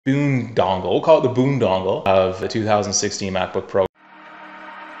boondongle, we'll call it the boondongle of the 2016 MacBook Pro.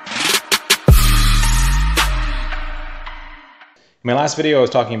 In my last video, I was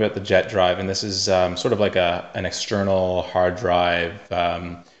talking about the JetDrive, and this is sort of like an external hard drive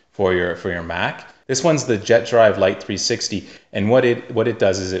for your Mac. This one's the JetDrive Lite 360, and what it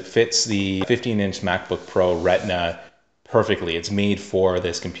does is it fits the 15-inch MacBook Pro Retina perfectly. It's made for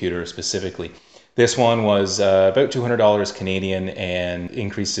this computer specifically. This one was about $200 Canadian and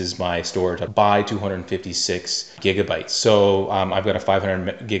increases my storage by 256 gigabytes. So I've got a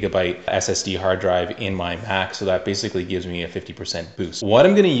 500 gigabyte SSD hard drive in my Mac, so that basically gives me a 50% boost. What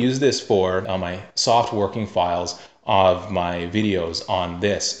I'm going to use this for on my soft working files of my videos on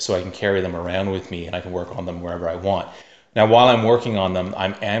this, so I can carry them around with me and I can work on them wherever I want. Now, while I'm working on them,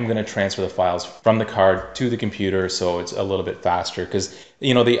 I am going to transfer the files from the card to the computer, so it's a little bit faster because,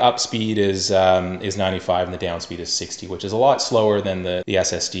 you know, the up speed is 95 and the down speed is 60, which is a lot slower than the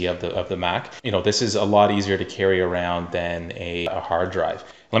SSD of the Mac. You know, this is a lot easier to carry around than a hard drive.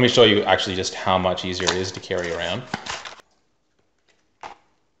 Let me show you actually just how much easier it is to carry around.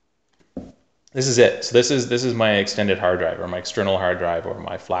 This is it. So this is my extended hard drive, or my external hard drive, or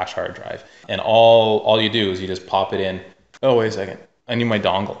my flash hard drive. And all you do is you just pop it in. Oh, wait a second. I need my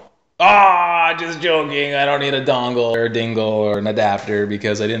dongle. Ah, just joking. I don't need a dongle or a dingle or an adapter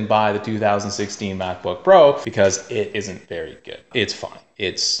because I didn't buy the 2016 MacBook Pro because it isn't very good. It's fine.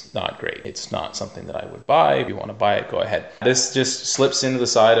 It's not great. It's not something that I would buy. If you want to buy it, go ahead. This just slips into the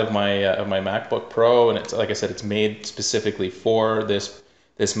side of my MacBook Pro, and it's, like I said, it's made specifically for this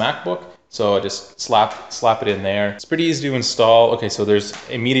MacBook. So I just slap it in there. It's pretty easy to install. Okay, so there's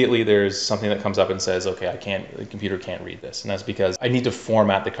something that comes up and says, okay, the computer can't read this. And that's because I need to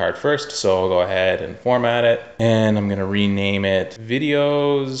format the card first. So I'll go ahead and format it. And I'm gonna rename it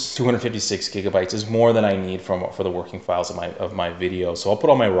videos. 256 gigabytes is more than I need for the working files of my video. So I'll put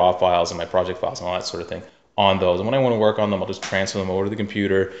all my raw files and my project files and all that sort of thing on those. And when I want to work on them, I'll just transfer them over to the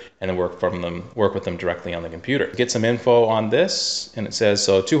computer and then work with them directly on the computer. Get some info on this, and it says,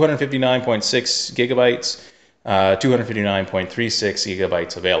 so 259.6 gigabytes, 259.36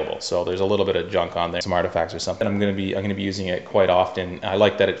 gigabytes available. So there's a little bit of junk on there, some artifacts or something. I'm gonna be using it quite often. I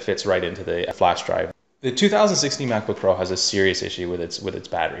like that it fits right into the flash drive. The 2016 MacBook Pro has a serious issue with its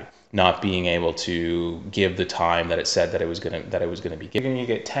battery not being able to give the time that it said that it was gonna be giving. You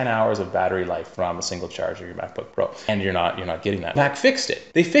get 10 hours of battery life from a single charge of your MacBook Pro, and you're not getting that. Mac fixed it.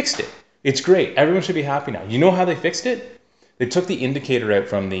 They fixed it. It's great. Everyone should be happy now. You know how they fixed it? They took the indicator out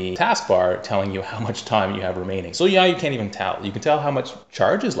from the taskbar telling you how much time you have remaining. So yeah, you can't even tell. You can tell how much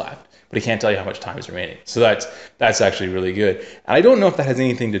charge is left, but it can't tell you how much time is remaining. So that's actually really good. And I don't know if that has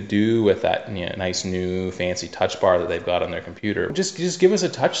anything to do with that, you know, nice new fancy touch bar that they've got on their computer. Just give us a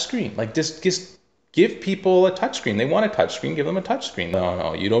touch screen. Like just give people a touch screen. They want a touch screen, give them a touch screen.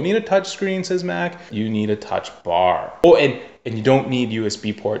 No, you don't need a touch screen, says Mac. You need a touch bar. Oh, and you don't need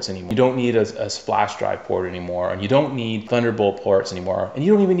USB ports anymore. You don't need a flash drive port anymore, and you don't need Thunderbolt ports anymore, and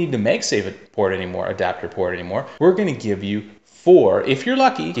you don't even need the MagSafe port anymore, adapter port anymore. We're gonna give you 4, if you're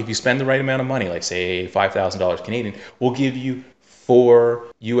lucky, if you spend the right amount of money, like say $5,000 Canadian, we'll give you 4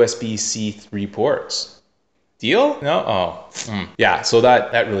 USB-C 3 ports. Deal? No? Oh, yeah, so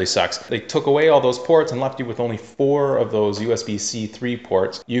that really sucks. They took away all those ports and left you with only 4 of those USB-C 3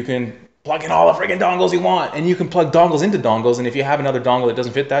 ports. You can plug in all the friggin' dongles you want, and you can plug dongles into dongles, and if you have another dongle that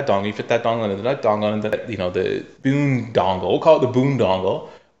doesn't fit that dongle, you fit that dongle into that dongle, and the boondongle, we'll call it the boondongle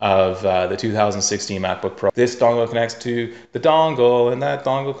of the 2016 MacBook Pro. This dongle connects to the dongle, and that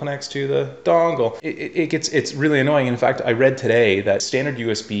dongle connects to the dongle. It's really annoying. In fact, I read today that standard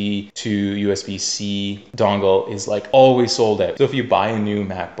USB to USB-C dongle is like always sold out. So if you buy a new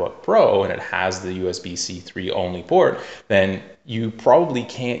MacBook Pro and it has the USB-C 3 only port, then you probably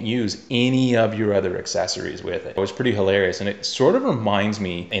can't use any of your other accessories with it. It was pretty hilarious, and it sort of reminds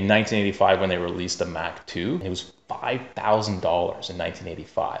me in 1985 when they released the Mac 2. It was $5,000 in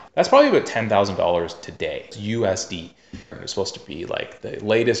 1985. That's probably about $10,000 today. It's USD. It was supposed to be like the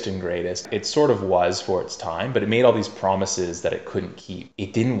latest and greatest. It sort of was for its time, but it made all these promises that it couldn't keep.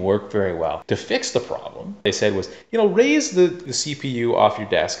 It didn't work very well. To fix the problem, they said was, you know, raise the CPU off your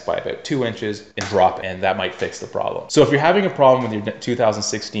desk by about 2 inches and drop it, and that might fix the problem. So if you're having a problem with your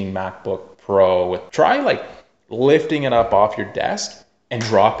 2016 MacBook Pro, try like lifting it up off your desk and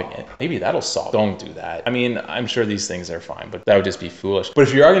dropping it. Maybe that'll solve. Don't do that. I mean, I'm sure these things are fine, but that would just be foolish. But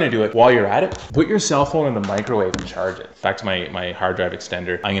if you are going to do it while you're at it, put your cell phone in the microwave and charge it. Back to my hard drive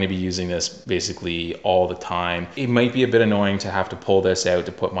extender. I'm going to be using this basically all the time. It might be a bit annoying to have to pull this out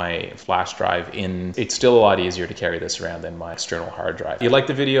to put my flash drive in. It's still a lot easier to carry this around than my external hard drive. If you like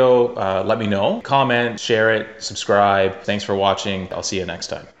the video, let me know. Comment, share it, subscribe. Thanks for watching. I'll see you next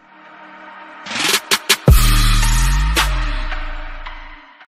time.